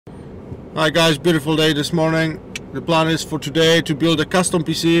Hi guys, beautiful day this morning. The plan is for today to build a custom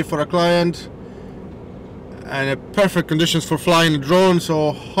PC for a client and perfect conditions for flying a drone,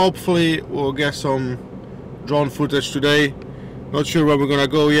 so hopefully we'll get some drone footage today. Not sure where we're gonna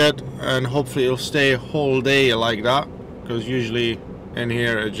go yet, and hopefully it'll stay a whole day like that, because usually in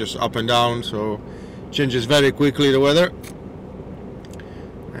here it's just up and down, so changes very quickly the weather.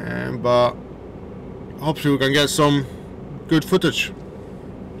 But hopefully we can get some good footage.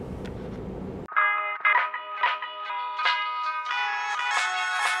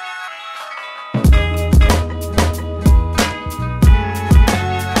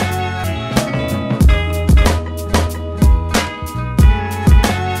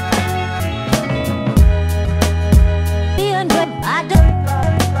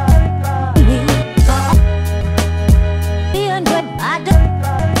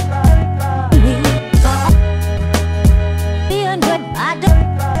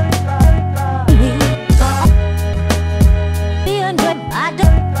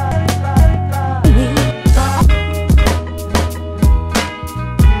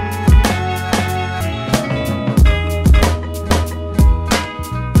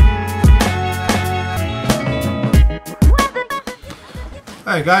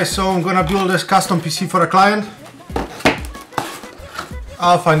 Hey guys, so I'm gonna build this custom PC for a client.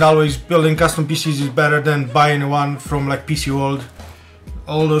 I find always building custom PCs is better than buying one from like PC World.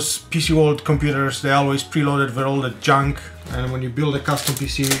 All those PC World computers, they always preloaded with all the junk, and when you build a custom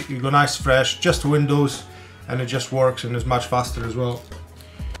PC, you go nice fresh, just Windows, and it just works and is much faster as well.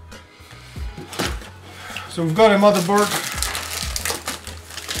 So we've got a motherboard.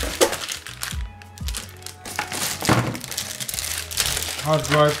 Hard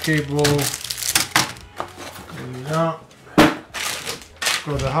drive cable, and now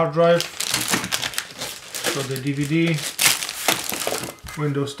got the hard drive, got the DVD,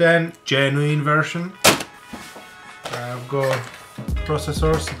 Windows 10 genuine version. I've got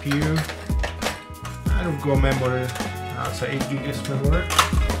processor, CPU, and we've got memory. That's an 8 GB memory,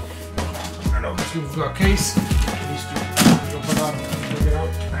 and obviously we've got a case. Needs to open up and take it out.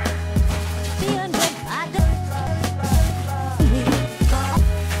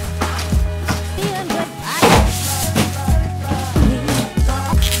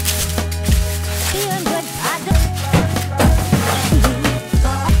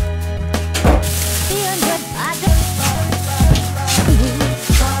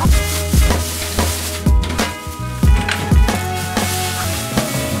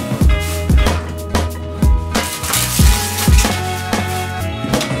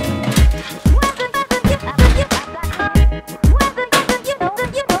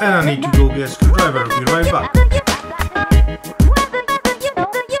 And I need to go get a screwdriver. I'll be right back.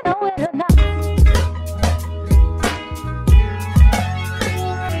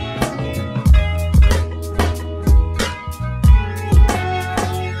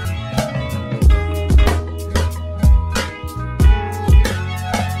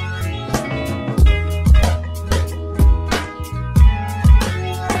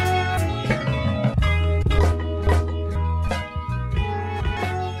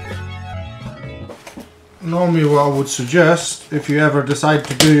 Normally what I would suggest, if you ever decide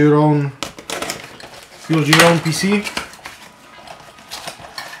to do build your own PC,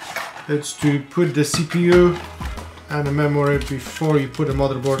 it's to put the CPU and the memory before you put the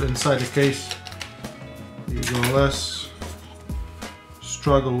motherboard inside the case. You're gonna less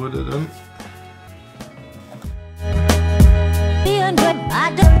struggle with it then.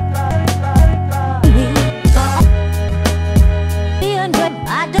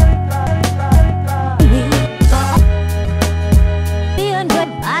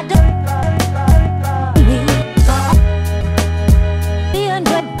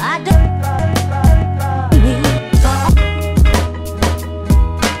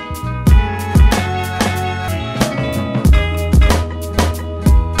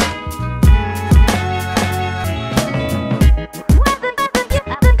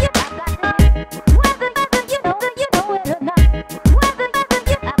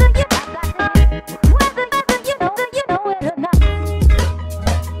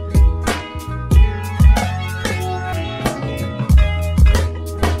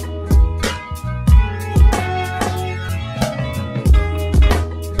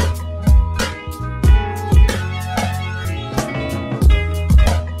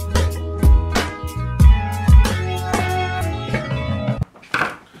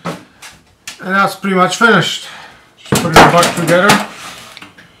 And that's pretty much finished. Just put it back together.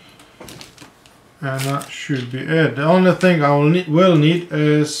 And that should be it. The only thing I will need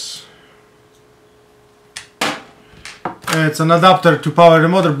is it's an adapter to power the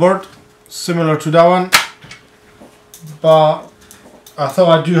motherboard. similar to that one, but I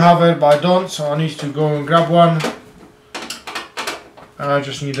thought I do have it, but I don't, so I need to go and grab one. And I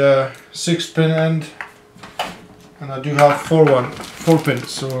just need a 6-pin end, and I do have 4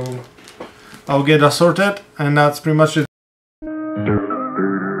 pins, so I'll get that sorted, and that's pretty much it.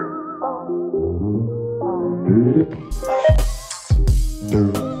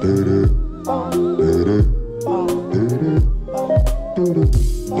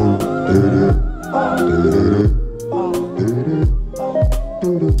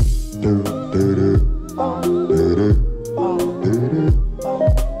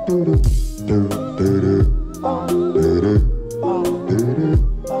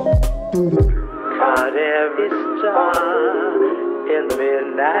 Caught every star in the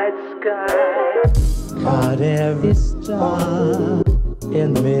midnight sky. Caught every star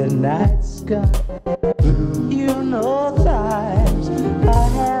in the midnight sky. You know that I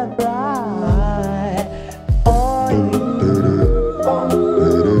have bright for you.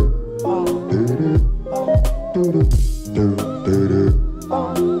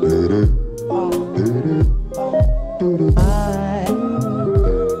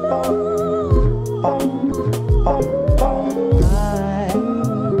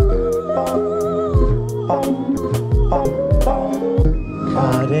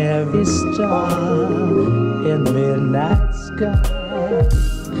 Caught every star in the midnight sky.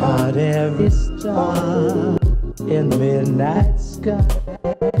 Caught every star in the midnight sky.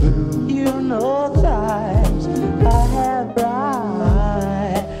 You know that I have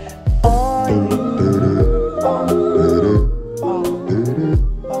bright for you.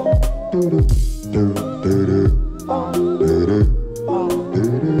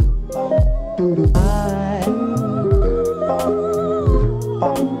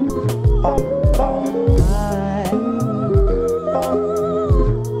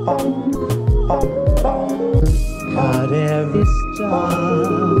 Caught every star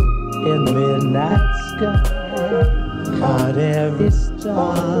in the midnight sky. Caught every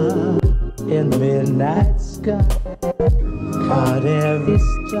star in the midnight sky. Caught every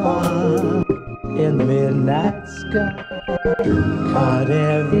star in the midnight sky. Caught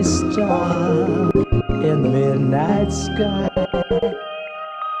every star in the midnight sky.